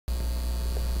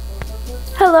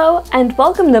Hello and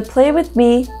welcome to Play With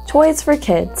Me, Toys for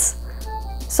Kids.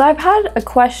 So I've had a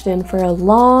question for a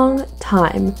long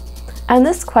time, and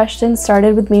this question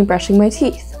started with me brushing my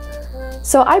teeth.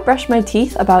 So I brush my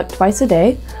teeth about twice a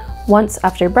day, once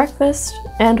after breakfast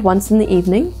and once in the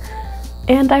evening,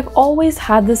 and I've always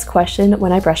had this question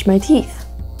when I brush my teeth.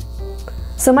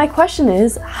 So my question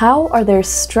is, how are there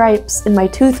stripes in my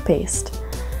toothpaste?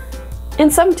 In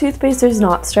some toothpaste there's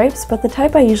not stripes, but the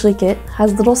type I usually get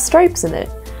has little stripes in it.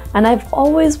 And I've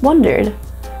always wondered,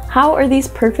 how are these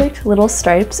perfect little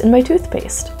stripes in my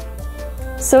toothpaste?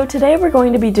 So today we're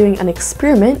going to be doing an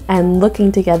experiment and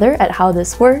looking together at how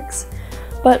this works.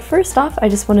 But first off, I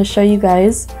just want to show you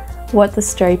guys what the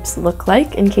stripes look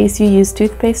like in case you use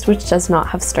toothpaste which does not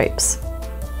have stripes.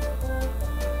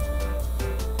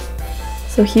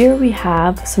 So here we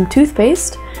have some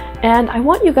toothpaste, and I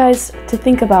want you guys to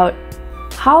think about,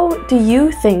 how do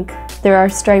you think there are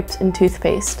stripes in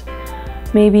toothpaste?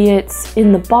 Maybe it's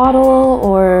in the bottle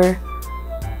or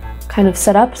kind of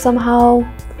set up somehow.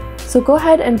 So go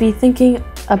ahead and be thinking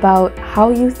about how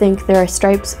you think there are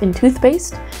stripes in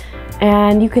toothpaste,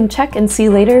 and you can check and see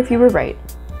later if you were right.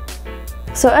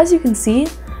 So as you can see,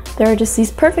 there are just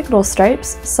these perfect little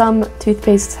stripes. Some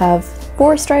toothpastes have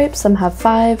 4 stripes, some have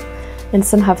 5, and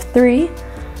some have 3.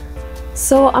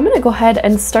 So I'm going to go ahead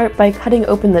and start by cutting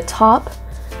open the top,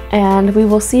 and we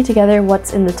will see together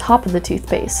what's in the top of the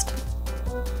toothpaste.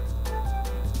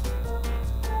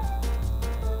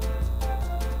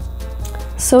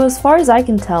 So as far as I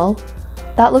can tell,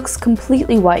 that looks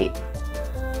completely white.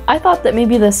 I thought that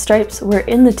maybe the stripes were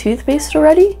in the toothpaste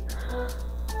already,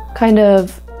 kind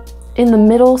of in the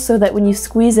middle so that when you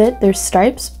squeeze it there's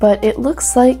stripes, but it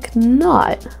looks like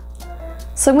not.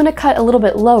 So I'm going to cut a little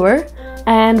bit lower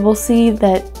and we'll see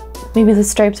that maybe the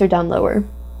stripes are down lower.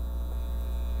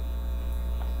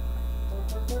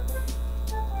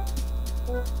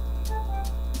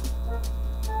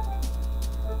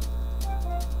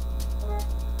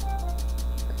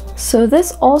 So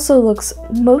this also looks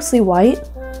mostly white,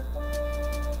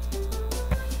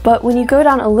 but when you go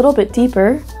down a little bit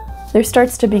deeper, there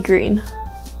starts to be green.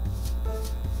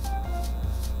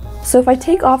 So if I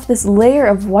take off this layer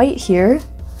of white here,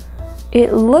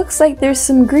 it looks like there's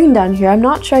some green down here. I'm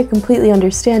not sure I completely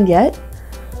understand yet.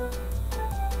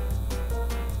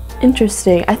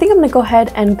 Interesting. I think I'm going to go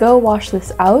ahead and wash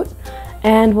this out,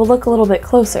 and we'll look a little bit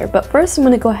closer. But first I'm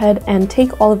going to go ahead and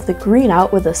take all of the green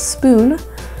out with a spoon.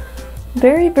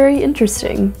 Very, very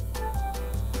interesting.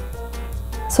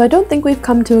 So I don't think we've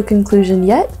come to a conclusion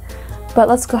yet, but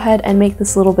let's go ahead and make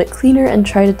this a little bit cleaner and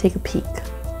try to take a peek.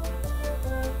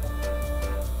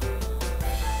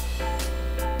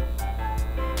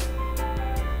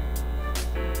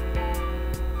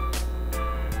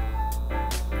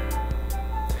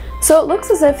 So it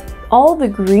looks as if all the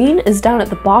green is down at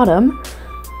the bottom.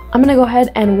 I'm gonna go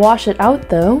ahead and wash it out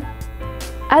though.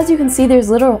 As you can see, there's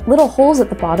little holes at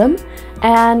the bottom,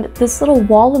 and this little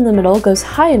wall in the middle goes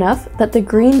high enough that the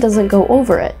green doesn't go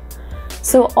over it.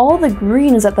 So all the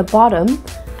green is at the bottom,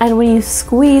 and when you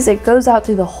squeeze, it goes out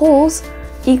through the holes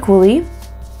equally,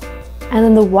 and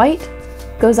then the white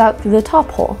goes out through the top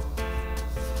hole.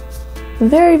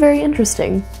 Very, very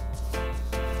interesting.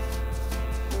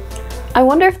 I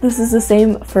wonder if this is the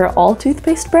same for all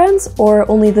toothpaste brands or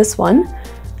only this one.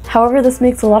 However, this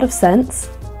makes a lot of sense.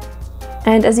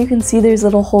 And as you can see, there's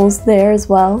little holes there as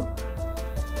well.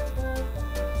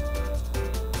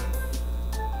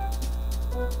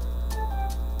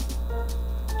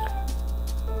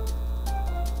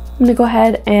 I'm gonna go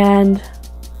ahead and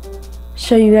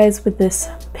show you guys with this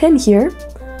pin here.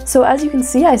 So as you can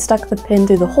see, I stuck the pin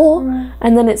through the hole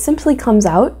and then it simply comes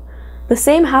out. The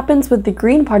same happens with the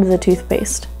green part of the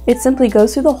toothpaste. It simply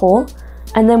goes through the hole,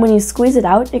 and then when you squeeze it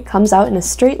out, it comes out in a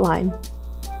straight line.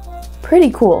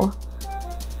 Pretty cool.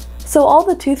 So all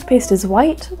the toothpaste is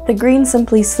white, the green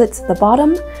simply sits at the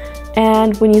bottom,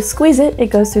 and when you squeeze it, it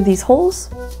goes through these holes,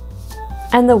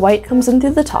 and the white comes in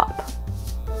through the top.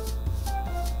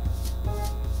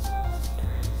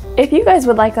 If you guys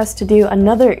would like us to do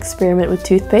another experiment with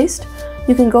toothpaste,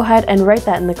 you can go ahead and write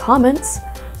that in the comments.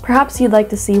 Perhaps you'd like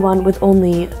to see one with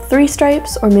only 3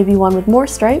 stripes, or maybe one with more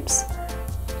stripes.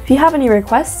 If you have any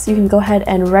requests, you can go ahead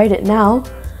and write it now.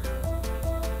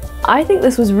 I think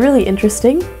this was really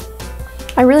interesting.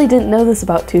 I really didn't know this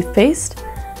about toothpaste,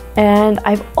 and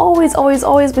I've always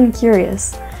been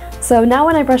curious. So now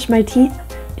when I brush my teeth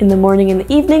in the morning and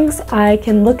the evenings, I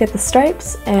can look at the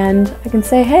stripes and I can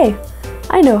say, hey,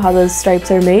 I know how those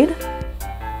stripes are made.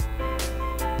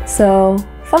 So,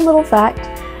 fun little fact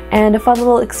and a fun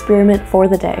little experiment for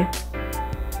the day.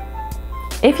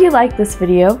 If you like this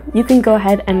video, you can go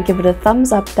ahead and give it a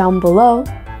thumbs up down below.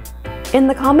 In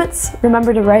the comments,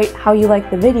 remember to write how you like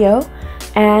the video,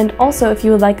 and also if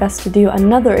you would like us to do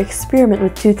another experiment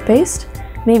with toothpaste,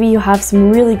 maybe you have some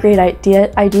really great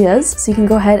ideas, so you can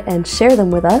go ahead and share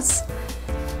them with us.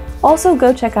 Also,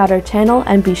 go check out our channel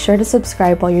and be sure to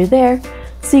subscribe while you're there,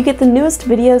 so you get the newest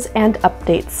videos and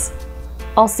updates.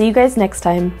 I'll see you guys next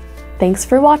time. Thanks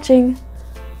for watching.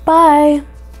 Bye!